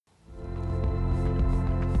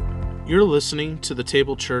You're listening to the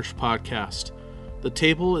Table Church podcast. The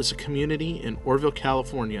Table is a community in Orville,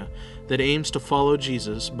 California that aims to follow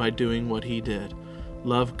Jesus by doing what he did.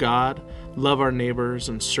 Love God, love our neighbors,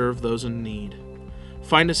 and serve those in need.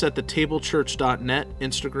 Find us at thetablechurch.net,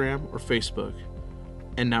 Instagram, or Facebook.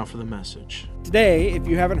 And now for the message. Today, if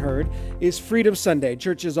you haven't heard, is Freedom Sunday.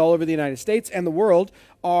 Churches all over the United States and the world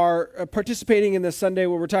are participating in this Sunday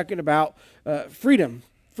where we're talking about freedom.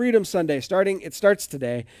 Freedom Sunday. It starts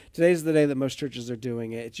today. Today's the day that most churches are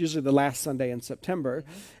doing it. It's usually the last Sunday in September,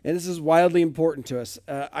 and this is wildly important to us.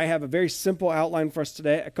 I have a very simple outline for us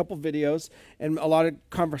today, a couple videos, and a lot of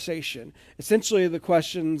conversation. Essentially, the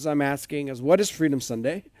questions I'm asking is, what is Freedom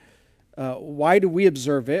Sunday? Why do we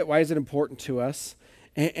observe it? Why is it important to us?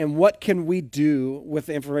 And what can we do with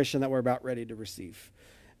the information that we're about ready to receive?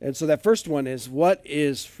 And so that first one is, what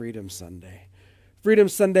is Freedom Sunday? Freedom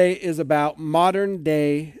Sunday is about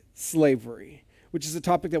modern-day slavery, which is a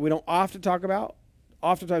topic that we don't often talk about.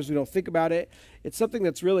 Oftentimes we don't think about it. It's something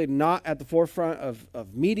that's really not at the forefront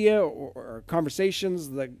of media or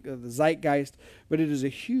conversations, the zeitgeist, but it is a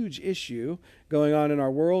huge issue going on in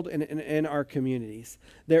our world and in our communities.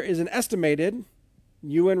 There is an estimated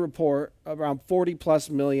UN report of around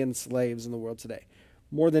 40-plus million slaves in the world today,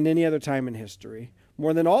 more than any other time in history,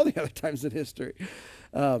 more than all the other times in history.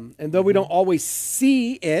 And though we don't always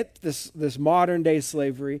see it, this modern-day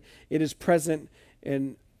slavery, it is present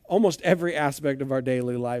in almost every aspect of our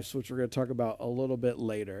daily lives, which we're going to talk about a little bit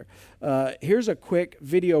later. Here's a quick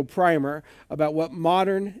video primer about what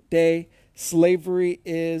modern-day slavery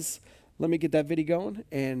is. Let me get that video going,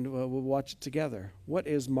 and we'll watch it together. What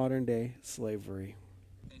is modern-day slavery?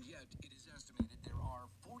 And yet, it is estimated there are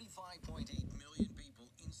 45.8 million people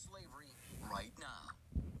in slavery right now.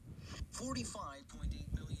 45.8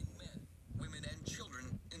 million men, women, and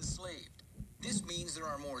children enslaved. This means there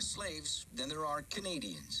are more slaves than there are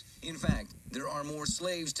Canadians. In fact, there are more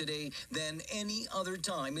slaves today than any other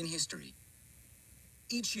time in history.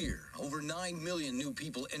 Each year, over 9 million new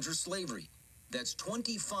people enter slavery. That's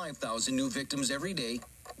 25,000 new victims every day,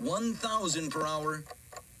 1,000 per hour,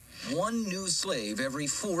 one new slave every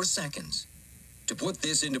 4 seconds. To put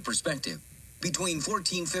this into perspective, between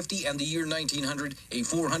 1450 and the year 1900, a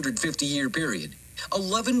 450-year period,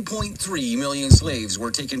 11.3 million slaves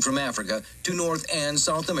were taken from Africa to North and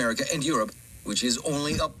South America and Europe, which is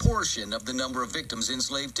only a portion of the number of victims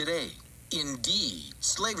enslaved today. Indeed,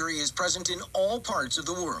 slavery is present in all parts of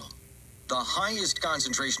the world. The highest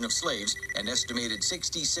concentration of slaves, an estimated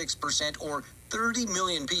 66% or 30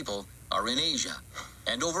 million people, are in Asia.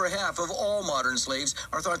 And over half of all modern slaves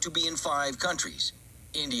are thought to be in 5 countries: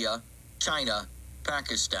 India, China,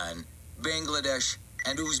 Pakistan, Bangladesh,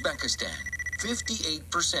 and Uzbekistan.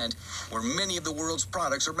 58% where many of the world's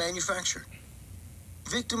products are manufactured.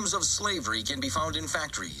 Victims of slavery can be found in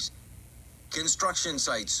factories, construction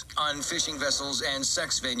sites, on fishing vessels, and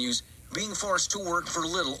sex venues, being forced to work for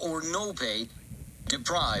little or no pay,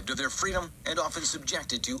 deprived of their freedom, and often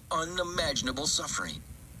subjected to unimaginable suffering.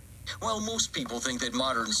 While most people think that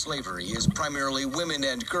modern slavery is primarily women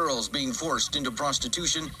and girls being forced into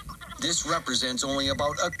prostitution, this represents only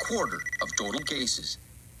about a quarter of total cases.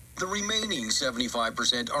 The remaining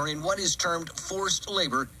 75% are in what is termed forced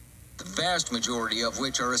labor, the vast majority of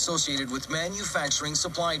which are associated with manufacturing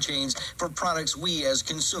supply chains for products we as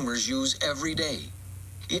consumers use every day.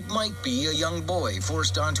 It might be a young boy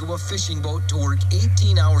forced onto a fishing boat to work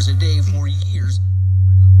 18 hours a day for years,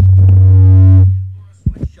 or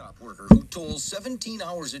a sweatshop worker who tolls 17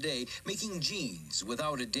 hours a day making jeans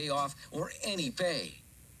without a day off or any pay.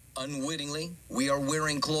 Unwittingly, we are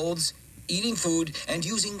wearing clothes, eating food, and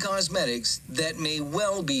using cosmetics that may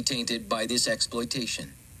well be tainted by this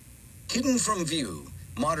exploitation. Hidden from view,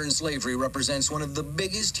 modern slavery represents one of the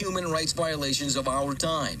biggest human rights violations of our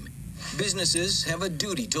time. Businesses have a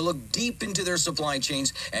duty to look deep into their supply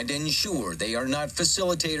chains and ensure they are not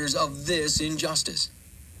facilitators of this injustice.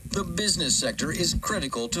 The business sector is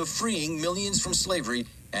critical to freeing millions from slavery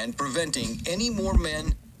and preventing any more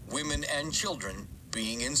men, women, and children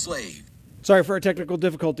being enslaved. Sorry for our technical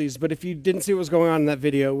difficulties, but if you didn't see what was going on in that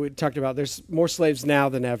video, we talked about there's more slaves now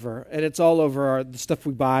than ever, and it's all over the stuff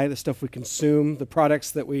we buy, the stuff we consume, the products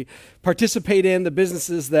that we participate in, the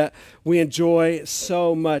businesses that we enjoy.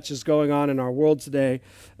 So much is going on in our world today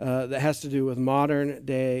that has to do with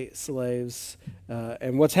modern-day slaves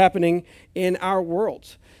and what's happening in our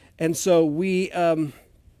world. And so we're going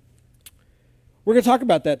to talk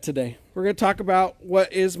about that today. We're going to talk about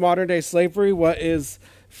what is modern-day slavery, what is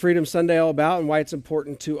Freedom Sunday all about and why it's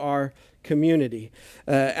important to our community.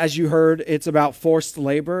 As you heard, it's about forced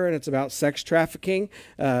labor and it's about sex trafficking,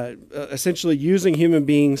 essentially using human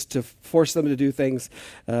beings to force them to do things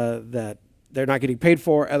that they're not getting paid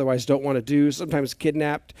for, otherwise don't want to do, sometimes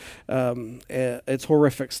kidnapped. It's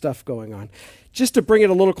horrific stuff going on. Just to bring it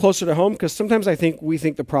a little closer to home, because sometimes we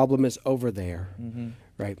think the problem is over there,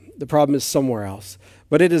 right? The problem is somewhere else.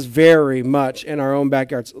 But it is very much in our own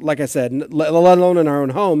backyards. Like I said, let alone in our own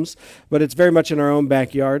homes, but it's very much in our own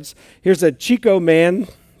backyards. Here's a Chico man,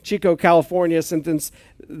 Chico, California, sentenced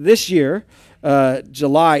this year,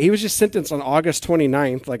 July. He was just sentenced on August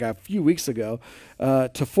 29th, like a few weeks ago,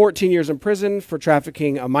 to 14 years in prison for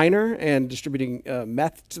trafficking a minor and distributing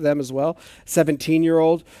meth to them as well.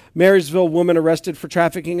 17-year-old. Marysville woman arrested for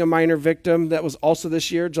trafficking a minor victim. That was also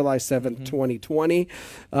this year, July 7th, 2020.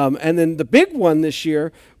 And then the big one this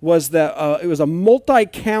year was that it was a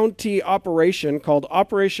multi-county operation called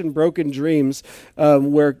Operation Broken Dreams,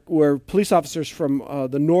 where police officers from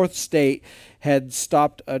the North State had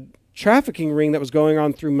stopped a trafficking ring that was going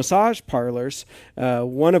on through massage parlors,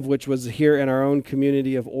 one of which was here in our own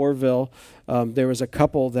community of Orville. There was a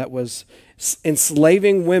couple that was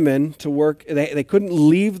enslaving women to work. They couldn't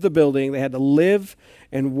leave the building. They had to live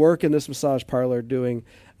and work in this massage parlor doing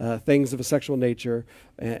things of a sexual nature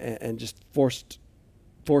and just forced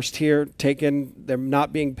here, taken, they're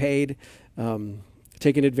not being paid,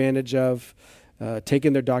 taken advantage of,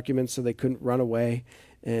 taken their documents so they couldn't run away.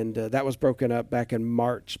 And that was broken up back in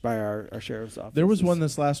March by our sheriff's office. There was one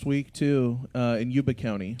this last week, too, in Yuba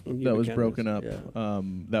County that was broken up. Yeah.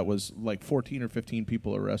 That was like 14 or 15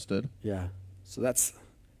 people arrested. Yeah. So that's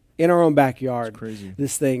in our own backyard. It's crazy.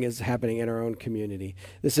 This thing is happening in our own community.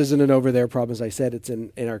 This isn't an over there problem, as I said. It's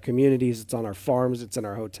in our communities. It's on our farms. It's in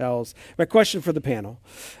our hotels. My question for the panel,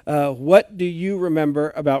 what do you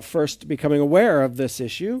remember about first becoming aware of this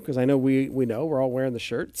issue? Because I know we know. We're all wearing the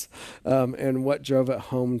shirts. And what drove it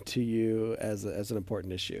home to you as an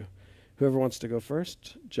important issue? Whoever wants to go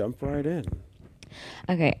first, jump right in.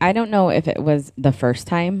 Okay, I don't know if it was the first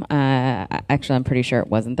time. Actually, I'm pretty sure it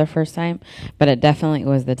wasn't the first time, but it definitely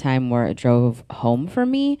was the time where it drove home for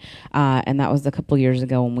me. And that was a couple years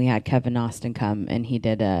ago when we had Kevin Austin come and he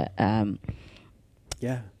did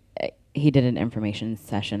he did an information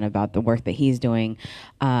session about the work that he's doing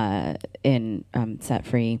in Set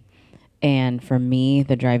Free. And for me,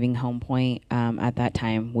 the driving home point at that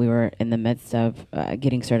time, we were in the midst of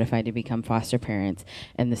getting certified to become foster parents.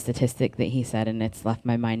 And the statistic that he said, and it's left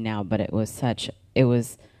my mind now, but it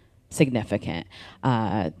was significant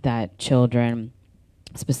that children,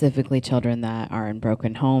 specifically children that are in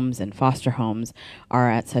broken homes and foster homes,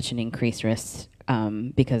 are at such an increased risk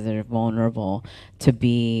because they're vulnerable to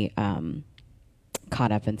be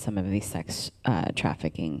caught up in some of these sex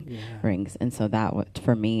trafficking rings. And so that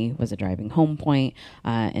for me was a driving home point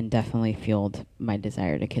and definitely fueled my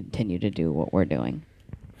desire to continue to do what we're doing.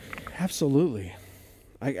 Absolutely.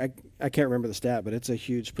 I can't remember the stat, but it's a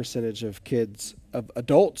huge percentage of kids, of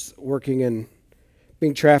adults working in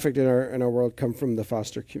being trafficked in our world come from the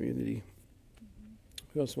foster community.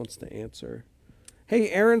 Who else wants to answer? Hey,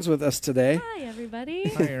 Aaron's with us today. Hi, everybody.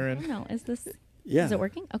 Hi, Aaron. I don't know. Is this? Yeah. Is it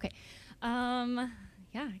working? Okay.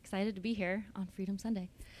 Yeah, excited to be here on Freedom Sunday.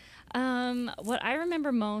 What I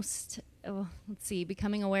remember most, let's see,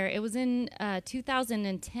 becoming aware, it was in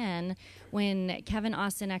 2010 when Kevin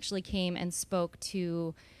Austin actually came and spoke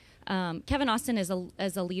to, Kevin Austin is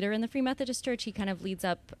a leader in the Free Methodist Church. He kind of leads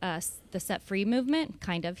up the Set Free movement,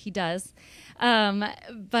 he does.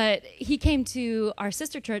 But he came to our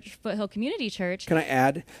sister church, Foothill Community Church. Can I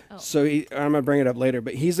add? Oh. So I'm going to bring it up later,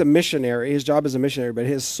 but he's a missionary. His job is a missionary, but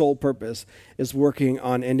his sole purpose is working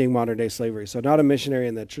on ending modern day slavery. So not a missionary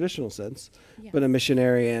in the traditional sense, but a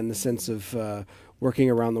missionary in the sense of working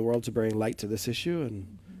around the world to bring light to this issue.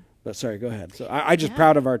 But sorry, go ahead. So I'm just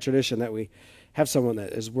proud of our tradition that we have someone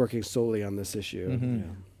that is working solely on this issue. Mm-hmm.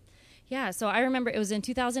 Yeah, so I remember it was in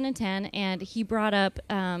 2010, and he brought up,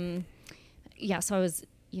 so I was,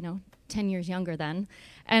 10 years younger then,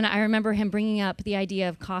 and I remember him bringing up the idea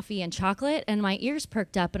of coffee and chocolate, and my ears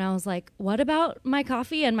perked up, and I was like, what about my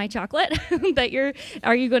coffee and my chocolate?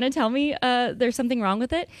 Are you going to tell me there's something wrong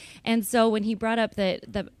with it? And so when he brought up that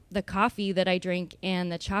the coffee that I drink and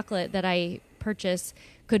the chocolate that I purchase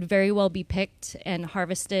could very well be picked and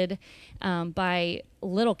harvested by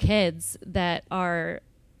little kids that are,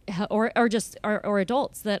 or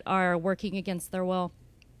adults that are working against their will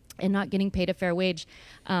and not getting paid a fair wage,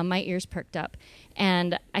 my ears perked up.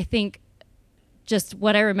 And I think just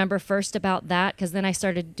what I remember first about that, because then I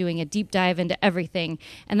started doing a deep dive into everything.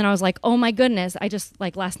 And then I was like, oh my goodness, I just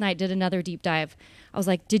like last night did another deep dive. I was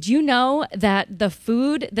like, did you know that the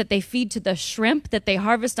food that they feed to the shrimp that they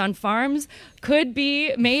harvest on farms could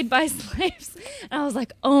be made by slaves? And I was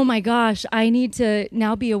like, oh my gosh, I need to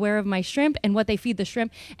now be aware of my shrimp and what they feed the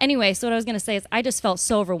shrimp. Anyway, so what I was going to say is I just felt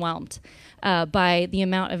so overwhelmed by the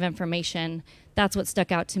amount of information. That's what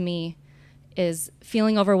stuck out to me, is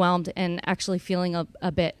feeling overwhelmed and actually feeling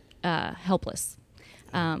a bit helpless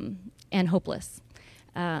and hopeless.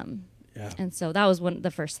 And so that was one of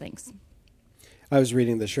the first things. I was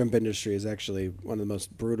reading the shrimp industry is actually one of the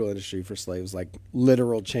most brutal industry for slaves, like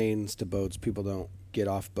literal chains to boats. People don't get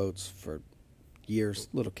off boats for years,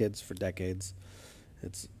 little kids for decades.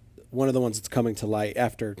 It's one of the ones that's coming to light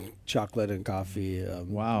after chocolate and coffee.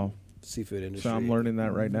 Wow. Seafood industry. So I'm learning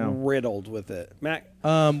that right now. Riddled with it. Mac?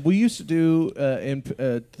 We used to do,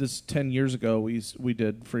 this 10 years ago, we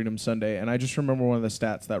did Freedom Sunday, and I just remember one of the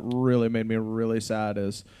stats that really made me really sad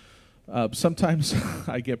is sometimes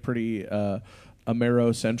I get pretty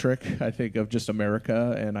Amerocentric. I think of just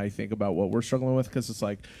America, and I think about what we're struggling with, because it's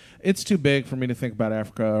like, it's too big for me to think about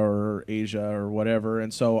Africa or Asia or whatever.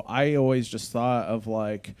 And so I always just thought of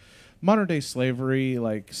like modern day slavery,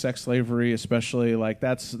 like sex slavery, especially like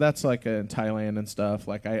that's like in Thailand and stuff.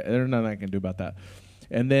 Like there's nothing I can do about that.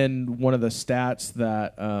 And then one of the stats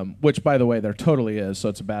that, which by the way, there totally is, so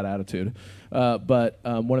it's a bad attitude. But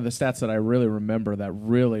one of the stats that I really remember that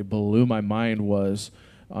really blew my mind was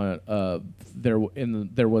there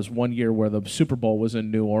was one year where the Super Bowl was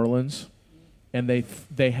in New Orleans, and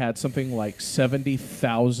they had something like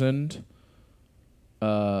 70,000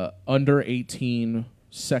 under 18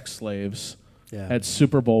 sex slaves at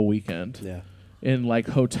Super Bowl weekend in like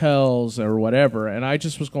hotels or whatever. And I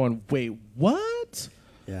just was going, wait, what?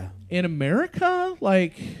 Yeah. In America?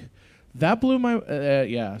 Like that blew my,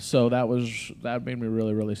 So that made me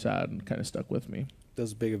really, really sad and kind of stuck with me.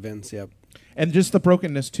 Those big events. Yep. And just the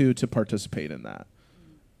brokenness too, to participate in that.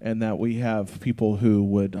 And that we have people who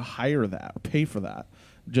would hire that or pay for that.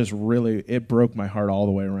 Just really, it broke my heart all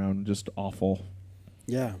the way around. Just awful.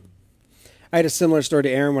 Yeah. I had a similar story to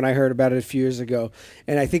Erin when I heard about it a few years ago.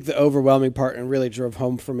 And I think the overwhelming part and really drove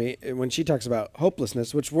home for me when she talks about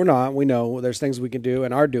hopelessness, which we're not. We know there's things we can do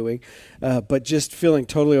and are doing. But just feeling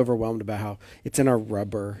totally overwhelmed about how it's in our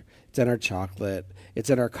rubber, it's in our chocolate, it's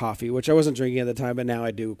in our coffee, which I wasn't drinking at the time, but now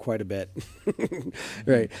I do quite a bit.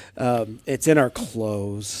 Right. It's in our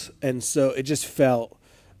clothes. And so it just felt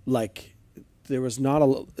like there's not a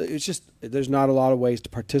lot of ways to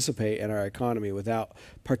participate in our economy without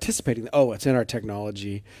participating. Oh, it's in our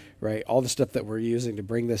technology, right? All the stuff that we're using to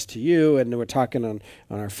bring this to you, and we're talking on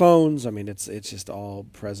our phones. I mean, it's just all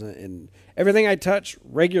present in everything I touch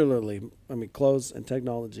regularly. I mean, clothes and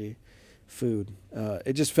technology, food.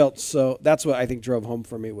 It just felt so. That's what I think drove home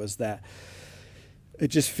for me, was that it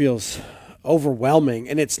just feels overwhelming,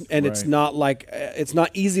 and it's not like it's not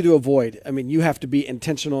easy to avoid. I mean, you have to be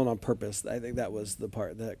intentional and on purpose. I think that was the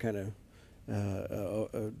part that kind of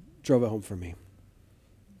drove it home for me.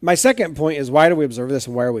 My second point is, why do we observe this,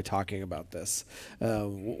 and why are we talking about this?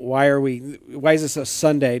 Why is this a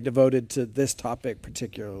Sunday devoted to this topic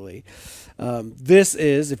particularly? This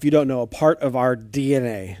is, if you don't know, a part of our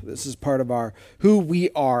DNA. This is part of who we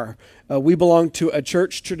are. We belong to a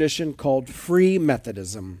church tradition called Free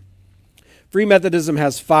Methodism. Free Methodism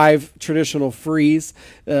has 5 traditional frees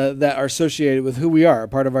that are associated with who we are, a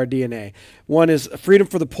part of our DNA. One is freedom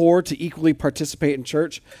for the poor to equally participate in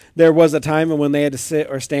church. There was a time when they had to sit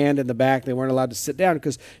or stand in the back. They weren't allowed to sit down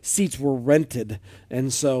because seats were rented,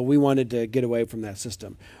 and so we wanted to get away from that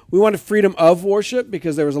system. We wanted freedom of worship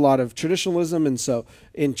because there was a lot of traditionalism, and so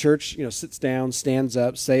in church, sits down, stands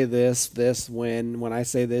up, say this, when I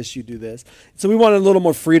say this, you do this. So we wanted a little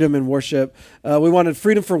more freedom in worship. We wanted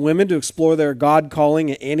freedom for women to explore their God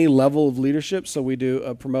calling at any level of leadership, so we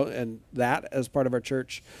do promote and that as part of our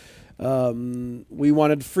church. We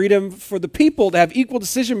wanted freedom for the people to have equal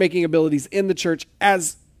decision-making abilities in the church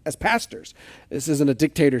as pastors. This isn't a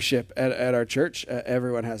dictatorship at our church.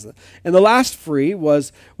 Everyone has that. And the last free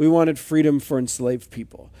was we wanted freedom for enslaved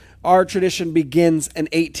people. Our tradition begins in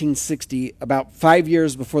 1860, about 5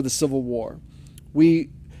 years before the Civil War. We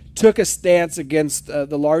took a stance against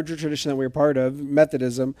the larger tradition that we were part of,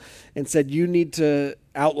 Methodism, and said, you need to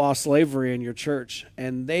outlaw slavery in your church.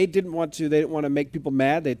 And they didn't want to. They didn't want to make people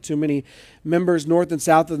mad. They had too many members north and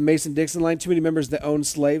south of the Mason-Dixon line, too many members that owned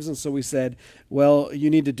slaves. And so we said, well, you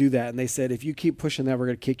need to do that. And they said, if you keep pushing that, we're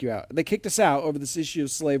going to kick you out. And they kicked us out over this issue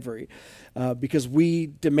of slavery because we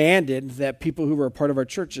demanded that people who were a part of our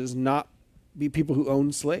churches not be people who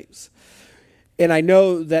owned slaves. And I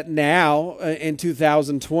know that now, in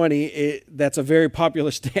 2020, that's a very popular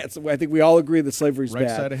stance. I think we all agree that slavery is Right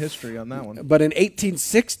bad. side of history on that one. But in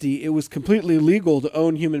 1860, it was completely legal to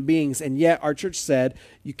own human beings, and yet our church said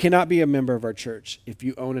you cannot be a member of our church if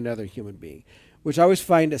you own another human being, which I always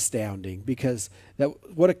find astounding because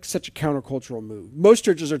such a countercultural move. Most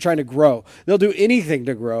churches are trying to grow. They'll do anything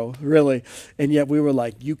to grow, really, and yet we were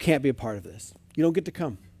like, you can't be a part of this. You don't get to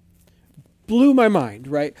come. Blew my mind,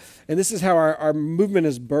 right? And this is how our movement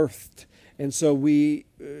is birthed. And so we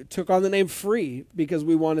took on the name Free because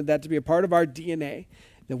we wanted that to be a part of our DNA,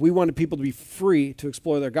 that we wanted people to be free to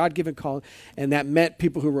explore their God-given calling, and that meant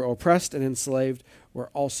people who were oppressed and enslaved were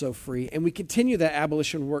also free. And we continue that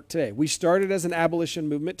abolition work today. We started as an abolition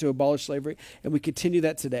movement to abolish slavery, and we continue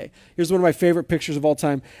that today. Here's one of my favorite pictures of all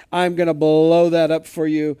time. I'm going to blow that up for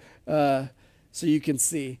you so you can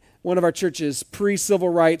see. One of our churches, pre-civil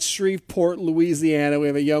rights, Shreveport, Louisiana. We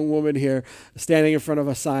have a young woman here standing in front of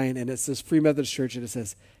a sign, and it says Free Methodist Church, and it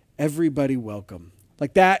says, everybody welcome.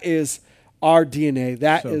 Like, that is our DNA.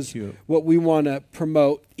 That is cute. What we want to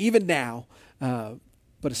promote, even now,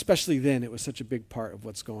 but especially then. It was such a big part of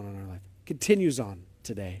what's going on in our life. Continues on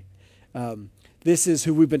today. This is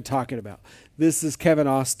who we've been talking about. This is Kevin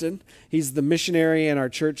Austin. He's the missionary in our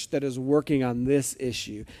church that is working on this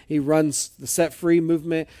issue. He runs the Set Free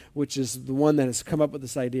movement, which is the one that has come up with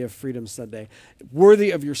this idea of Freedom Sunday. Worthy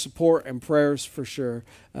of your support and prayers for sure.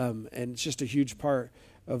 And it's just a huge part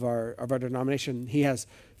of our denomination. He has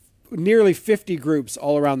nearly 50 groups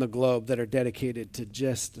all around the globe that are dedicated to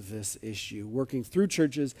just this issue, working through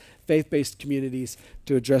churches, faith-based communities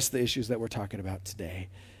to address the issues that we're talking about today.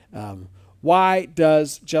 Why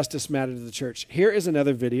does justice matter to the church? Here is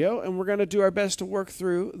another video, and we're going to do our best to work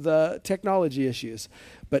through the technology issues.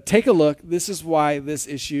 But take a look. This is why this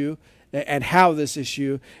issue and how this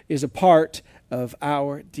issue is a part of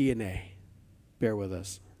our DNA. Bear with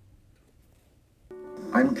us.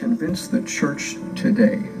 I'm convinced the church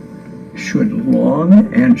today should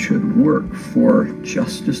long and should work for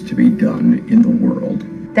justice to be done in the world.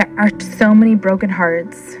 There are so many broken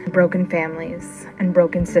hearts, broken families, and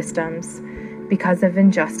broken systems because of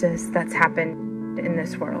injustice that's happened in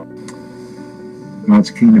this world. God's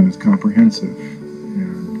kingdom is comprehensive,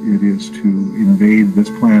 and it is to invade this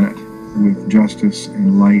planet with justice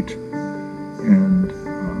and light and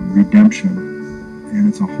redemption, and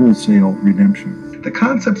it's a wholesale redemption. The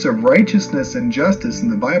concepts of righteousness and justice in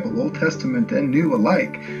the Bible, Old Testament and New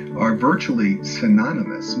alike, are virtually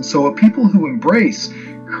synonymous. And so a people who embrace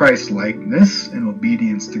Christ-likeness and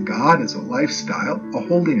obedience to God as a lifestyle, a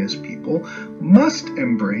holiness people, must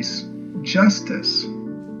embrace justice.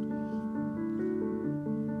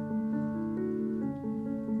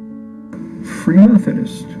 Free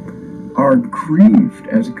Methodists are grieved,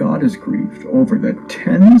 as God is grieved, over the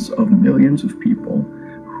tens of millions of people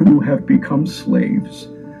who have become slaves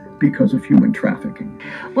because of human trafficking.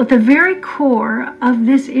 Well, at the very core of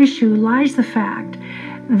this issue lies the fact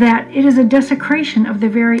that it is a desecration of the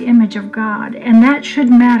very image of God, and that should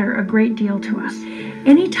matter a great deal to us.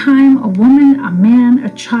 Anytime a woman, a man, a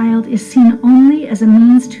child is seen only as a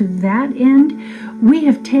means to that end, we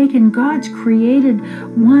have taken God's created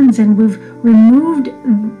ones and we've removed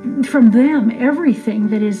from them everything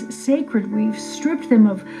that is sacred. We've stripped them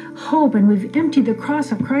of hope, and we've emptied the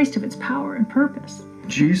cross of Christ of its power and purpose.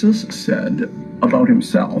 Jesus said about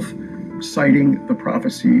himself, citing the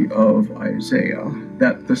prophecy of Isaiah,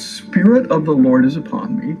 that the Spirit of the Lord is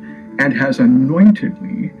upon me and has anointed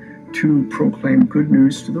me to proclaim good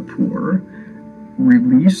news to the poor,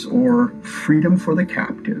 release or freedom for the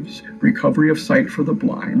captives, recovery of sight for the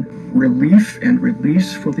blind, relief and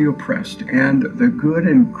release for the oppressed, and the good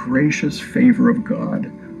and gracious favor of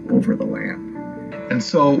God over the land. And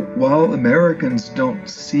so while Americans don't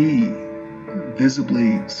see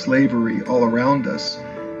visibly slavery all around us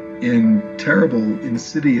in terrible,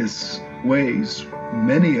 insidious ways,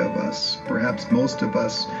 many of us, perhaps most of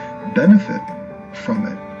us, benefit from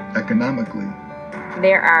it economically.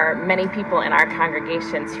 There are many people in our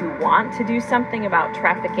congregations who want to do something about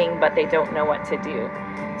trafficking, but they don't know what to do.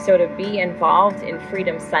 So to be involved in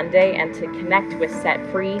Freedom Sunday and to connect with Set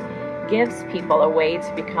Free gives people a way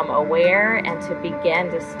to become aware and to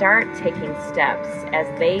begin to start taking steps as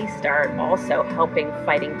they start also helping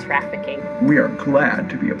fighting trafficking. We are glad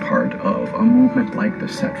to be a part of a movement like the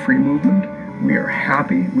Set Free movement. We are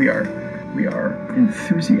happy. We are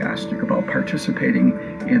enthusiastic about participating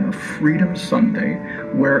in a Freedom Sunday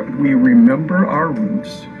where we remember our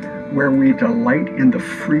roots, where we delight in the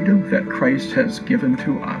freedom that Christ has given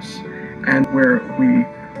to us, and where we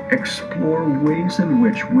explore ways in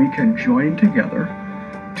which we can join together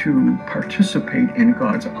to participate in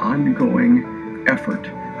God's ongoing effort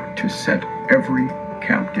to set every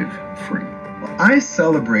captive free. I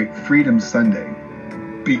celebrate Freedom Sunday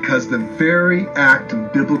because the very act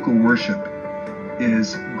of biblical worship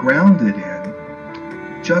is grounded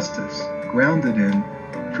in justice, grounded in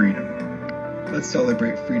freedom. Let's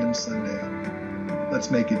celebrate Freedom Sunday.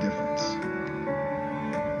 Let's make a difference.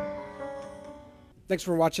 Thanks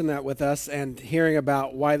for watching that with us and hearing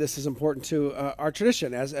about why this is important to our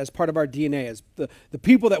tradition as part of our DNA, as the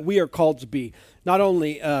people that we are called to be, not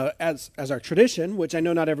only as our tradition, which I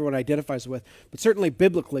know not everyone identifies with, but certainly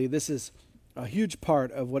biblically, this is a huge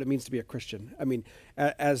part of what it means to be a Christian. I mean,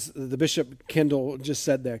 as the Bishop Kendall just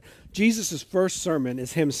said there, Jesus' first sermon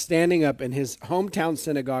is him standing up in his hometown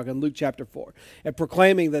synagogue in Luke chapter 4 and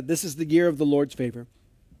proclaiming that this is the year of the Lord's favor,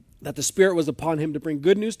 that the Spirit was upon him to bring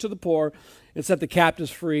good news to the poor and set the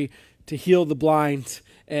captives free, to heal the blind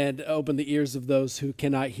and open the ears of those who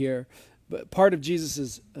cannot hear. But part of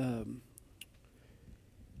Jesus'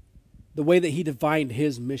 the way that he defined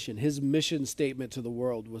his mission statement to the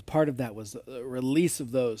world, was part of that was the release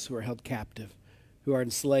of those who are held captive, who are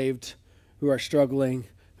enslaved, who are struggling,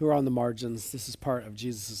 who are on the margins. This is part of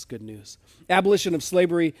Jesus' good news. Abolition of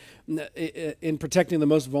slavery in protecting the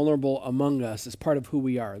most vulnerable among us is part of who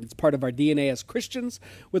we are. It's part of our DNA as Christians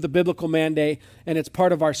with a biblical mandate, and it's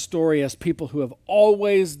part of our story as people who have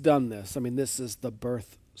always done this. I mean, this is the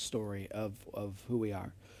birth story of who we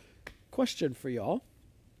are. Question for y'all.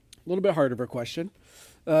 A little bit harder of a question.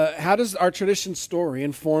 How does our tradition story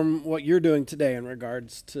inform what you're doing today in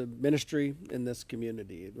regards to ministry in this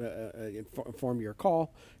community? Inform your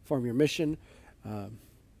call, inform your mission.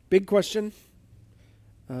 Big question,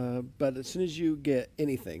 but as soon as you get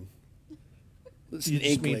anything, you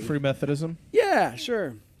just mean Free Methodism? Yeah,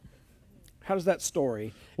 sure. How does that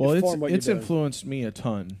story inform what it's you're doing? Influenced me a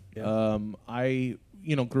ton. Yeah. I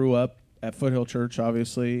grew up at Foothill Church,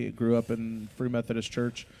 obviously. Grew up in Free Methodist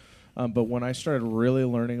Church. But when I started really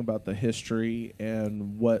learning about the history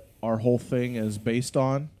and what our whole thing is based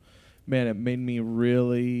on, man, it made me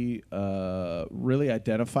really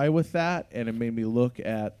identify with that, and it made me look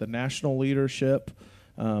at the national leadership,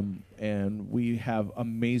 and we have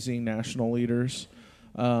amazing national leaders.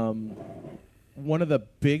 One of the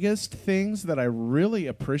biggest things that I really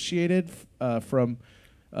appreciated from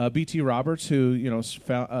B.T. Roberts, who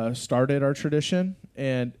started our tradition,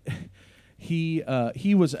 and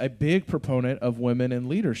he was a big proponent of women in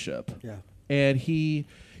leadership. Yeah. And he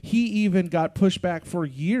even got pushback for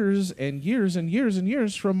years and years and years and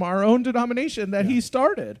years from our own denomination that he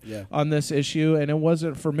started on this issue. And it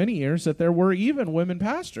wasn't for many years that there were even women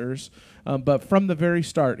pastors. But from the very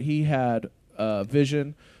start, he had a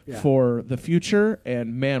vision for the future.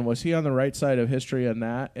 And, man, was he on the right side of history on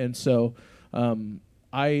that. And so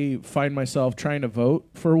I find myself trying to vote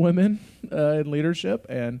for women in leadership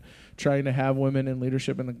and trying to have women in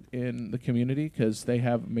leadership in the community because they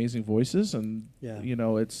have amazing voices, and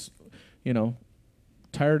it's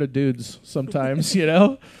tired of dudes sometimes,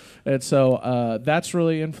 and so that's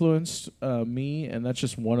really influenced me, and that's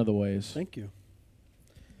just one of the ways. Thank you.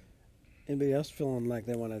 Anybody else feeling like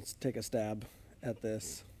they want to take a stab at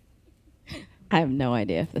this? I have no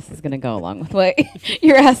idea if this is going to go along with what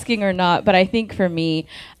you're asking or not, but I think for me,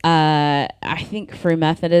 I think Free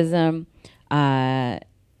Methodism.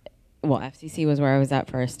 FCC was where I was at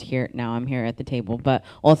first. Now I'm here at the table. But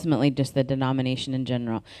ultimately, just the denomination in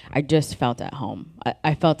general, I just felt at home.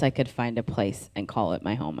 I felt I could find a place and call it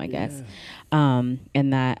my home, I guess. And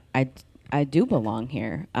that I do belong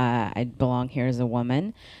here. I belong here as a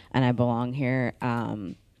woman, and I belong here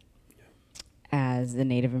as a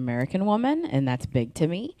Native American woman, and that's big to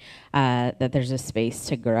me, that there's a space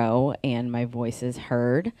to grow and my voice is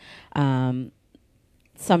heard.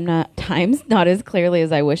 Sometimes not as clearly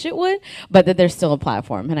as I wish it would, but that there's still a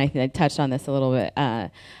platform. And I touched on this a little bit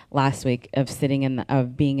last week of being in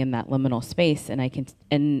that liminal space, and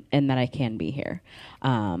that I can be here,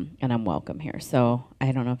 and I'm welcome here. So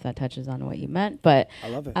I don't know if that touches on what you meant, but I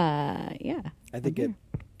love it. Yeah, I think it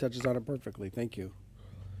touches on it perfectly. Thank you.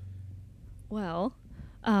 Well,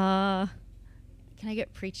 can I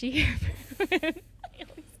get preachy here?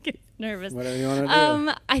 Get nervous. Whatever you want to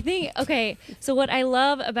do. I think, okay, so what I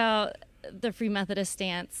love about the Free Methodist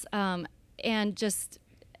stance, and just,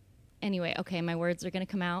 anyway, okay, my words are going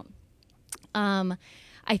to come out.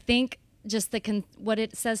 I think just what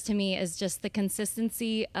it says to me is just the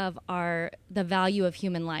consistency of the value of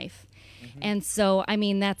human life. Mm-hmm. And so, I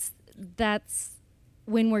mean, that's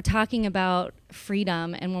when we're talking about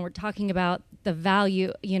freedom and when we're talking about the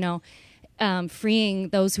value, freeing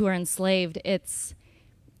those who are enslaved, it's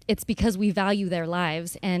because we value their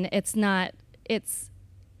lives, and it's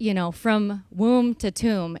from womb to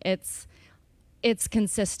tomb. It's it's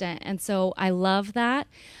consistent. And so I love that.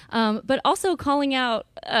 But also calling out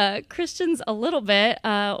Christians a little bit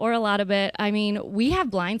or a lot of it. I mean, we have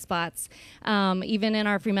blind spots, even in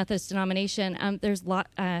our Free Methodist denomination.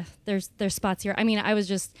 There's spots here. I mean, I was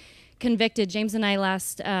just convicted. James and I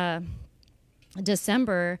last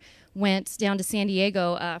December went down to San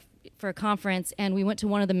Diego for a conference, and we went to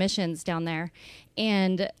one of the missions down there.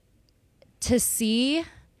 And to see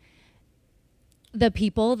the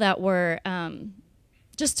people that were,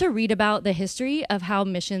 just to read about the history of how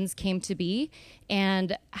missions came to be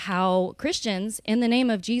and how Christians, in the name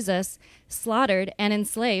of Jesus, slaughtered and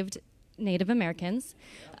enslaved Native Americans.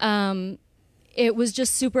 It was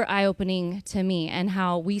just super eye-opening to me, and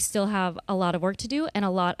how we still have a lot of work to do and a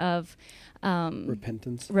lot of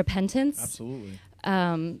repentance. Absolutely.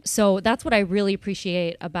 So that's what I really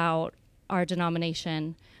appreciate about our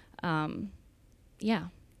denomination. Yeah.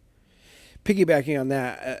 Piggybacking on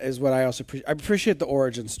that is what I also I appreciate the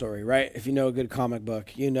origin story, right? If you know a good comic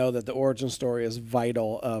book, you know that the origin story is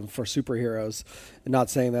vital for superheroes. I'm not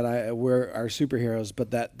saying that we're our superheroes, but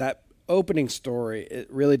that opening story,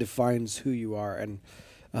 it really defines who you are. And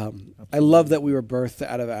I love that we were birthed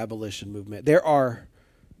out of the abolition movement. There are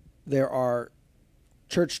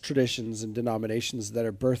church traditions and denominations that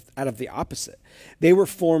are birthed out of the opposite. They were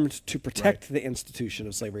formed to protect the institution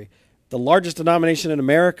of slavery. The largest denomination in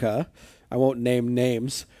America, I won't name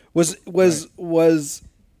names, was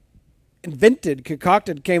invented,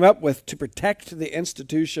 concocted, came up with to protect the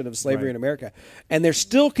institution of slavery in America. And they're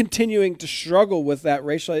still continuing to struggle with that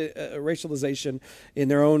racialization in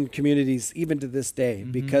their own communities even to this day,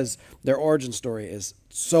 because their origin story is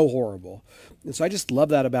so horrible. And so I just love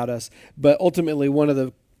that about us. But ultimately, one of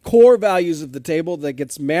the core values of the table that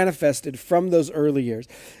gets manifested from those early years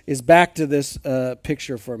is back to this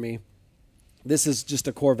picture for me. This is just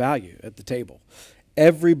a core value at the table.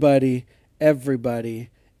 Everybody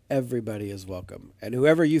is welcome. And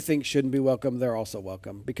whoever you think shouldn't be welcome, they're also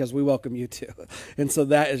welcome, because we welcome you too. And so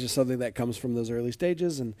that is just something that comes from those early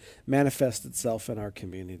stages and manifests itself in our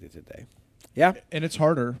community today. Yeah. And it's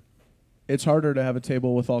harder. It's harder to have a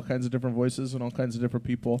table with all kinds of different voices and all kinds of different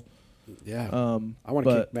people. Yeah. I want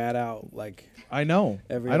to kick Matt out I know.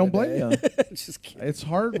 I don't blame you. Just kidding. It's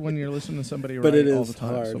hard when you're listening to somebody but it all is the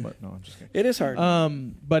time. hard. So much. No, I'm just kidding. It is hard.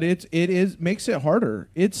 But it makes it harder.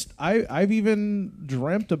 I've even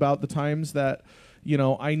dreamt about the times that,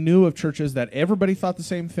 I knew of churches that everybody thought the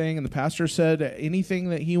same thing, and the pastor said anything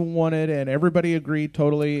that he wanted, and everybody agreed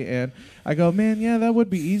totally. And I go, man, yeah, that would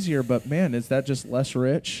be easier, but man, is that just less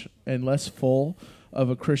rich and less full of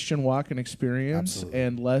a Christian walk and experience? Absolutely.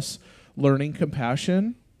 And less learning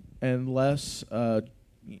compassion and less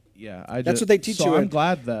that's what they teach you. I'm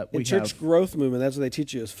glad that in church growth movement, that's what they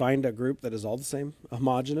teach you, is find a group that is all the same, a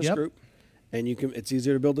homogenous group, and it's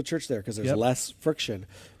easier to build a church there because there's less friction,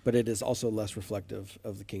 but it is also less reflective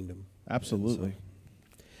of the kingdom. Absolutely.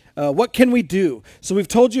 What can we do? So we've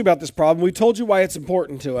told you about this problem. We told you why it's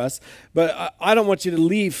important to us, but I don't want you to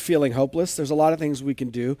leave feeling hopeless. There's a lot of things we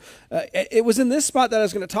can do. It was in this spot that I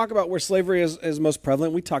was going to talk about where slavery is most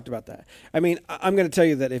prevalent. We talked about that. I mean, I'm going to tell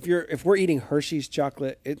you that if we're eating Hershey's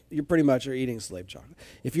chocolate, you pretty much are eating slave chocolate.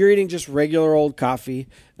 If you're eating just regular old coffee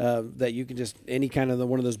that you can just any kind of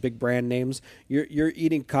one of those big brand names, you're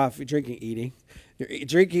eating coffee, You're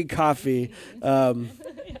drinking coffee.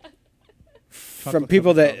 From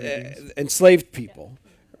people that enslaved people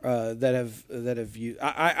that have used.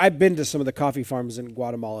 I've been to some of the coffee farms in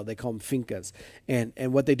Guatemala. They call them fincas, and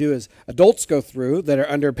what they do is adults go through that are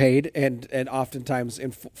underpaid and oftentimes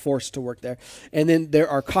forced to work there, and then there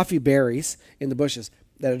are coffee berries in the bushes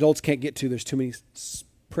that adults can't get to. There's too many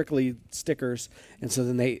prickly stickers, and so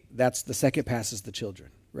then that's the second pass is the children,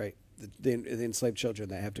 right? The enslaved children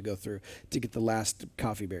that have to go through to get the last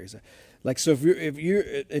coffee berries. So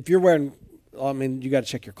if you're wearing, I mean, you got to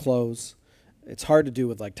check your clothes. It's hard to do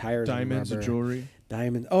with tires, diamonds, and jewelry.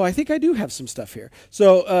 Diamond. Oh, I think I do have some stuff here.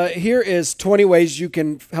 So here is 20 ways you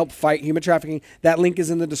can help fight human trafficking. That link is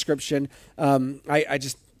in the description.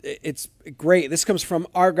 It's great. This comes from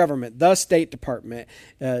our government. The State Department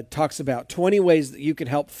talks about 20 ways that you can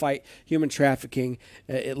help fight human trafficking.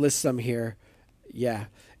 It lists some here. Yeah.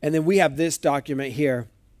 And then we have this document here,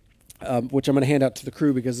 which I'm going to hand out to the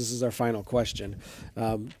crew because this is our final question.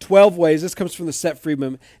 12 ways, this comes from the Set Free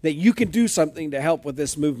movement, that you can do something to help with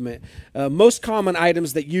this movement. Most common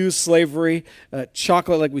items that use slavery,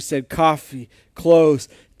 chocolate, like we said, coffee, clothes,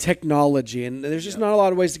 technology. And there's just not a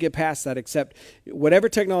lot of ways to get past that, except whatever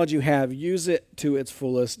technology you have, use it to its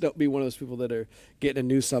fullest. Don't be one of those people that are getting a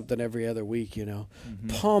new something every other week,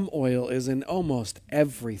 Palm oil is in almost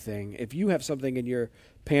everything. If you have something in your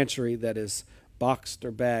pantry that is boxed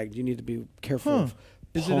or bagged, you need to be careful of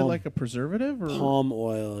Is it like a preservative or palm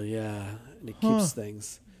oil? Yeah, and it keeps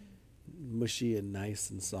things mushy and nice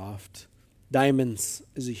and soft. Diamonds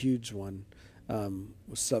is a huge one.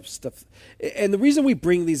 With stuff, and the reason we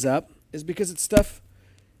bring these up is because it's stuff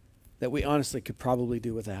that we honestly could probably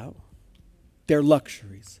do without. They're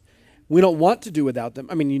luxuries. We don't want to do without them.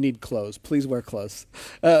 I mean, you need clothes. Please wear clothes.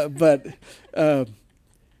 But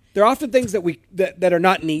they're often things that are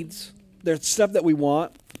not needs. They're stuff that we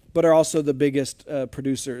want, but are also the biggest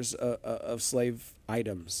producers of slave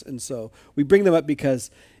items. And so we bring them up because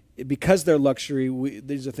they're luxury.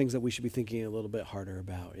 These are things that we should be thinking a little bit harder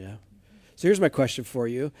about. Yeah. So here's my question for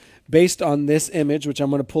you. Based on this image, which I'm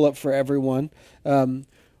going to pull up for everyone,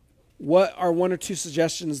 what are one or two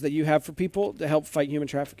suggestions that you have for people to help fight human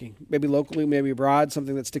trafficking? Maybe locally, maybe abroad,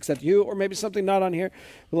 something that sticks out to you, or maybe something not on here.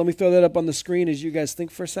 But let me throw that up on the screen as you guys think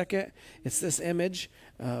for a second. It's this image.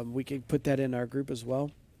 We can put that in our group as well.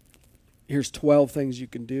 Here's 12 things you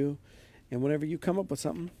can do. And whenever you come up with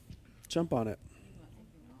something, jump on it.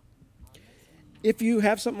 If you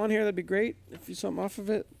have something on here, that'd be great. If you something off of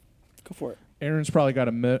it, go for it. Aaron's probably got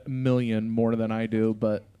a million more than I do,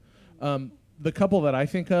 but the couple that I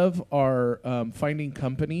think of are finding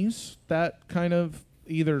companies that kind of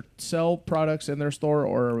either sell products in their store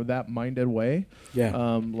or that minded way. Yeah.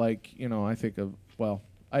 I think of,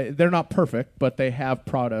 they're not perfect, but they have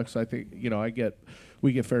products. I think,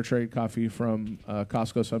 we get fair trade coffee from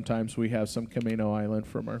Costco sometimes. We have some Camino Island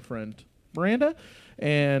from our friend Miranda,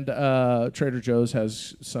 and Trader Joe's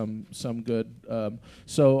has some good.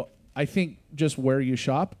 So I think just where you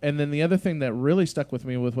shop. And then the other thing that really stuck with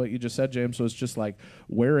me with what you just said, James, was just like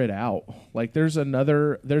wear it out. Like there's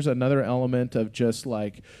another element of just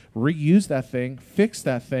like reuse that thing, fix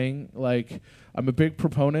that thing. Like I'm a big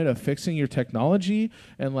proponent of fixing your technology,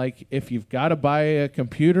 and like if you've got to buy a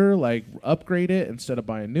computer, like upgrade it instead of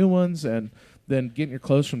buying new ones, and then getting your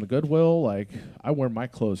clothes from the Goodwill. Like I wear my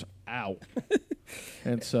clothes out.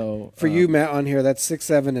 And so for you, Matt, on here, that's 6,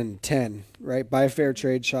 7, and 10, right? Buy fair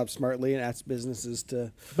trade, shop smartly, and ask businesses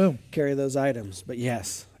to carry those items. But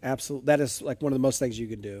yes, absolutely, that is like one of the most things you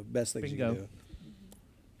can do. Best things you can do.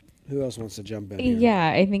 Who else wants to jump in here? Yeah,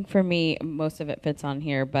 I think for me, most of it fits on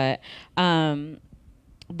here, but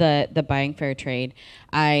the buying fair trade,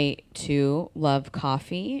 I too love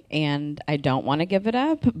coffee, and I don't want to give it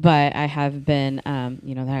up, but I have been,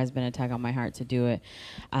 there has been a tug on my heart to do it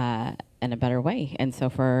in a better way. And so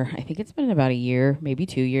I think it's been about a year, maybe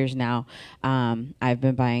 2 years now, I've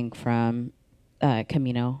been buying from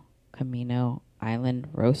Camino Island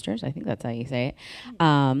Roasters. I think that's how you say it.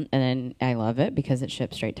 And then I love it because it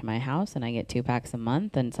ships straight to my house, and I get 2 packs a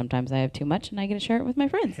month, and sometimes I have too much and I get to share it with my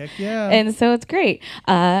friends. Heck yeah. And so it's great.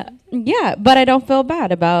 But I don't feel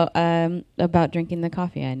bad about drinking the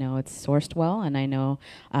coffee. I know it's sourced well, and I know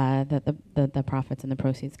that the profits and the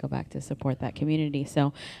proceeds go back to support that community.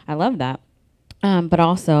 So I love that. But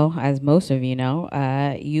also, as most of you know,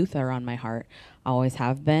 youth are on my heart, always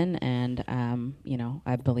have been, and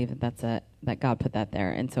I believe that God put that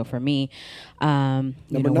there. And so for me,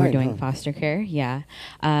 we're doing foster care,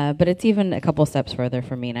 but it's even a couple steps further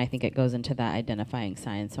for me, and I think it goes into that identifying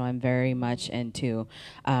signs. So I'm very much into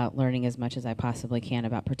learning as much as I possibly can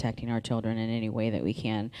about protecting our children in any way that we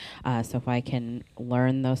can. So if I can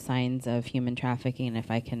learn those signs of human trafficking, and if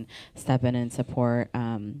I can step in and support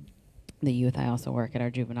the youth. I also work at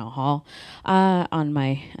our juvenile hall on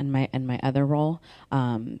my other role,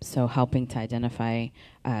 so helping to identify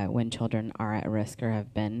when children are at risk or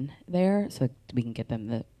have been there, so we can get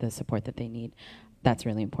them the support that they need. That's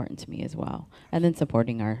really important to me as well. And then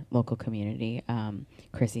supporting our local community,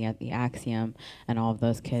 Chrissy at the Axiom, and all of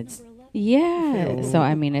those kids. Yeah. So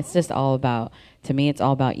I mean, it's just all about, to me, it's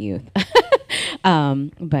all about youth.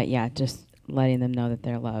 But yeah, just letting them know that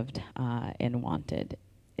they're loved and wanted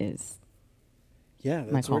is. Yeah,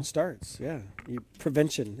 that's where it starts. Yeah,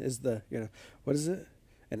 prevention is what is it?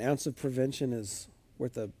 An ounce of prevention is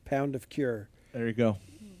worth a pound of cure. There you go.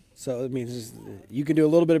 So it means you can do a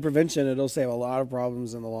little bit of prevention. It'll save a lot of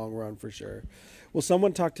problems in the long run for sure. Will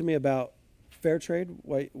someone talk to me about fair trade,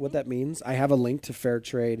 what that means? I have a link to fair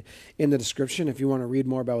trade in the description if you want to read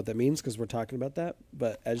more about what that means, because we're talking about that.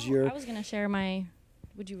 But I was going to share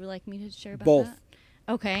would you like me to share about both?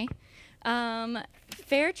 That? Okay.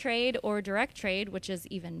 Fair trade or direct trade, which is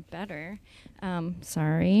even better.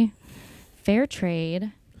 Fair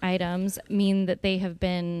trade items mean that they have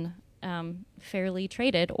been fairly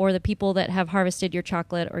traded, or the people that have harvested your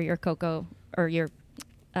chocolate or your cocoa or your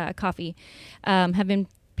coffee have been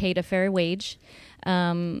paid a fair wage,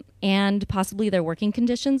 and possibly their working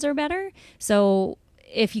conditions are better. So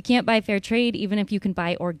if you can't buy fair trade, even if you can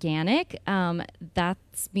buy organic, that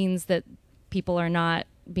means that people are not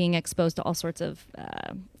being exposed to all sorts of,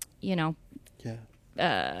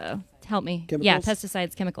 help me. Chemicals? Yeah,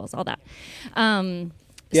 pesticides, chemicals, all that.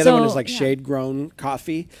 The other one is like yeah. shade-grown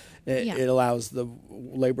coffee. Yeah. It allows the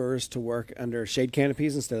laborers to work under shade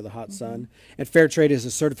canopies instead of the hot sun. And fair trade is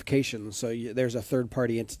a certification, so there's a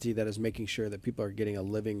third-party entity that is making sure that people are getting a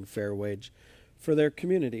living, fair wage for their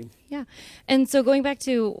community. Yeah. And so going back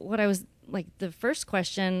to what I was like the first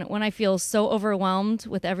question, when I feel so overwhelmed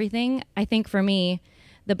with everything, I think for me,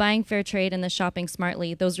 the buying fair trade and the shopping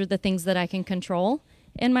smartly, those are the things that I can control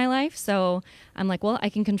in my life. So I'm like, well, I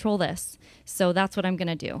can control this. So that's what I'm going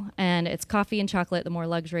to do. And it's coffee and chocolate, the more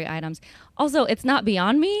luxury items. Also, it's not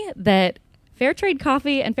beyond me that fair trade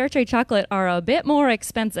coffee and fair trade chocolate are a bit more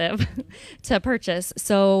expensive to purchase.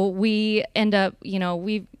 So we end up,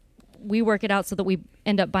 we work it out so that we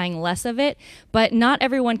end up buying less of it, but not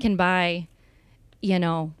everyone can buy,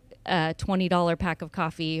 a $20 pack of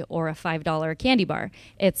coffee or a $5 candy bar.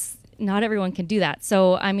 It's not everyone can do that.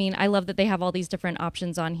 So, I mean, I love that they have all these different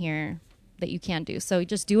options on here that you can do. So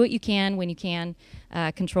just do what you can when you can,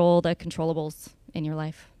 control the controllables in your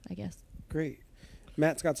life, I guess. Great.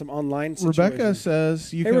 Matt's got some online Rebecca situations.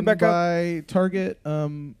 says you Hey, can Rebecca. buy Target,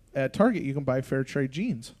 at Target you can buy fair trade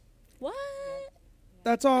jeans. What?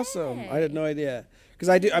 That's awesome. I had no idea.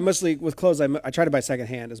 Because I mostly, with clothes, I try to buy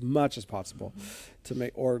secondhand as much as possible to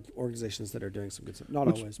make organizations that are doing some good stuff. Not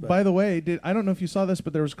always, but. By the way, I don't know if you saw this,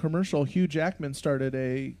 but there was a commercial. Hugh Jackman started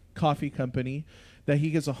a coffee company that he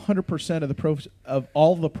gives 100% of the of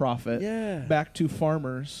all the profit back to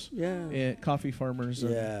farmers, coffee farmers.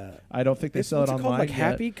 Yeah. I don't think they sell it what's online called, like yet.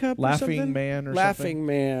 Happy Cup or Laughing something? Man or Laughing something.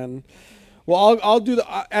 Man. Well, I'll do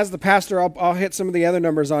as the pastor. I'll hit some of the other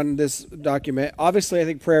numbers on this document. Obviously, I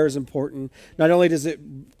think prayer is important. Not only does it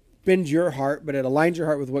bend your heart, but it aligns your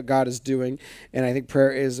heart with what God is doing. And I think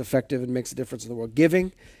prayer is effective and makes a difference in the world.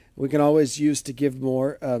 Giving, we can always use to give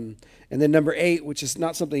more. And then number 8, which is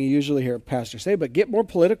not something you usually hear a pastor say, but get more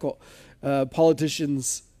political.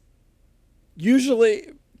 Politicians usually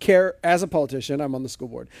care. As a politician, I'm on the school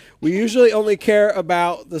board. We usually only care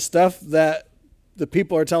about the stuff that the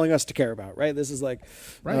people are telling us to care about, right? This is like,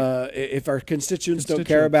 if our constituents don't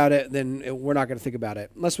care about it, then we're not going to think about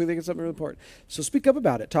it unless we think it's something really important. So speak up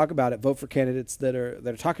about it, talk about it, vote for candidates that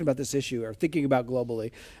are talking about this issue or thinking about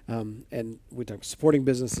globally. And we talk supporting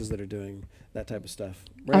businesses that are doing that type of stuff.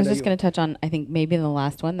 I was just going to touch on, I think maybe the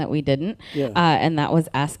last one that we didn't, and that was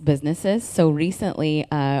Ask Businesses. So recently,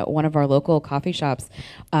 one of our local coffee shops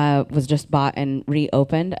was just bought and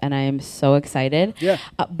reopened, and I am so excited. Yeah.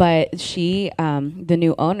 But she, the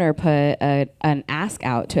new owner, put an ask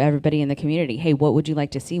out to everybody in the community. Hey, what would you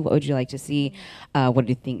like to see? What would you like to see? What do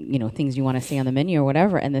you think, things you want to see on the menu or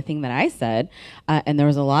whatever? And the thing that I said, and there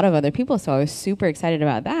was a lot of other people, so I was super excited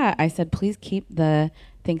about that. I said, please keep the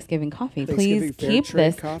Thanksgiving coffee. Please keep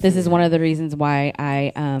this. Coffee. This is one of the reasons why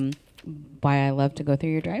I love to go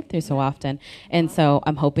through your drive-thru so often. And so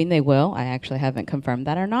I'm hoping they will. I actually haven't confirmed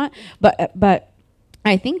that or not. But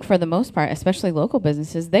I think for the most part, especially local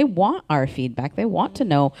businesses, they want our feedback. They want to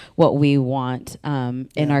know what we want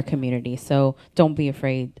in our community. So don't be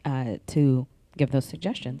afraid to give those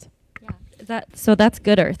suggestions. So that's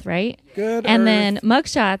Good Earth, right? Good and Earth. then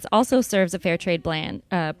Mugshots also serves a fair trade blend.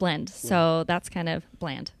 So that's kind of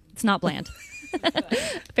bland. It's not bland.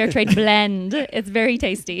 Fair trade blend. It's very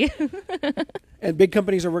tasty. And big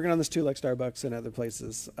companies are working on this too, like Starbucks and other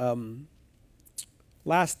places.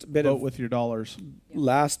 Last bit Vote with your dollars.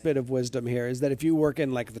 Last bit of wisdom here is that if you work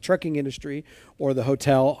in like the trucking industry or the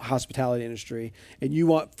hotel hospitality industry and you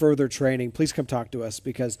want further training, please come talk to us,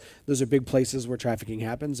 because those are big places where trafficking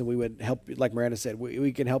happens, and we would help, like Miranda said,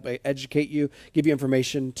 we can help educate you, give you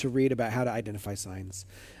information to read about how to identify signs.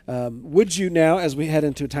 Would you now, as we head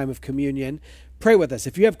into a time of communion, pray with us?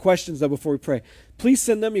 If you have questions, though, before we pray, please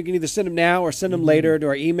send them. You can either send them now or send them later to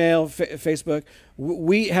our email, Facebook.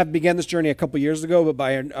 We have begun this journey a couple years ago, but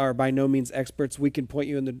are by no means experts. We can point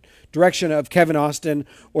you in the direction of Kevin Austin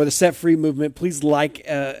or the Set Free movement. Please like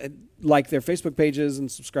their Facebook pages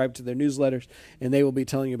and subscribe to their newsletters, and they will be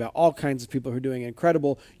telling you about all kinds of people who are doing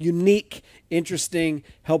incredible, unique, interesting,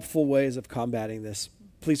 helpful ways of combating this.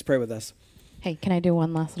 Please pray with us. Hey, can I do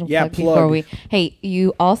one last little plug before we? Hey,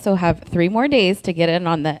 you also have 3 more days to get in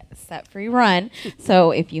on the Set Free run.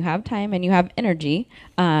 So if you have time and you have energy,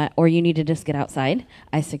 or you need to just get outside,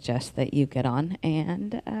 I suggest that you get on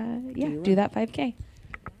and do that 5K.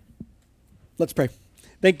 Let's pray.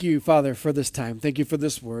 Thank you, Father, for this time. Thank you for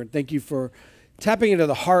this word. Thank you for tapping into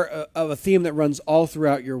the heart of a theme that runs all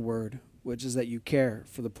throughout your word. which is that you care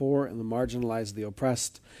for the poor and the marginalized, the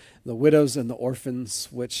oppressed, the widows and the orphans,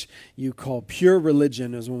 which you call pure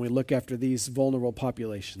religion, is when we look after these vulnerable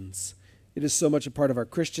populations. It is so much a part of our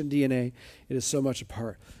Christian DNA. It is so much a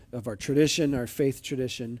part of our tradition, our faith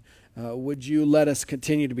tradition. Would you let us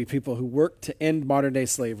continue to be people who work to end modern-day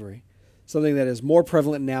slavery, something that is more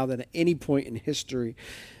prevalent now than at any point in history,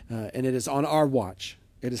 and it is on our watch.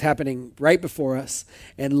 It is happening right before us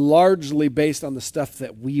and largely based on the stuff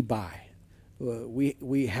that we buy.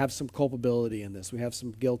 We have some culpability in this. We have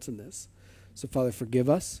some guilt in this. So, Father, forgive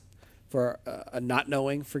us for not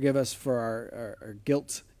knowing. Forgive us for our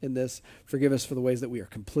guilt in this. Forgive us for the ways that we are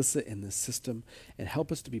complicit in this system. And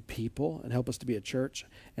help us to be people and help us to be a church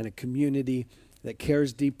and a community that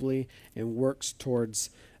cares deeply and works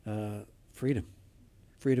towards freedom.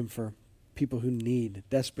 Freedom for people who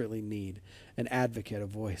desperately need an advocate, a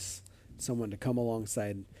voice, someone to come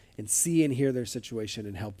alongside and see and hear their situation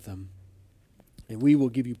and help them. And we will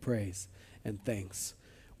give you praise and thanks.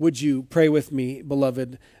 Would you pray with me,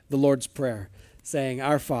 beloved, the Lord's Prayer, saying,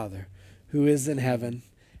 Our Father, who is in heaven,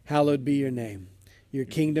 hallowed be your name. Your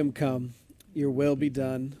kingdom come, your will be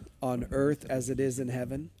done on earth as it is in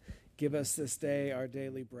heaven. Give us this day our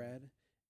daily bread.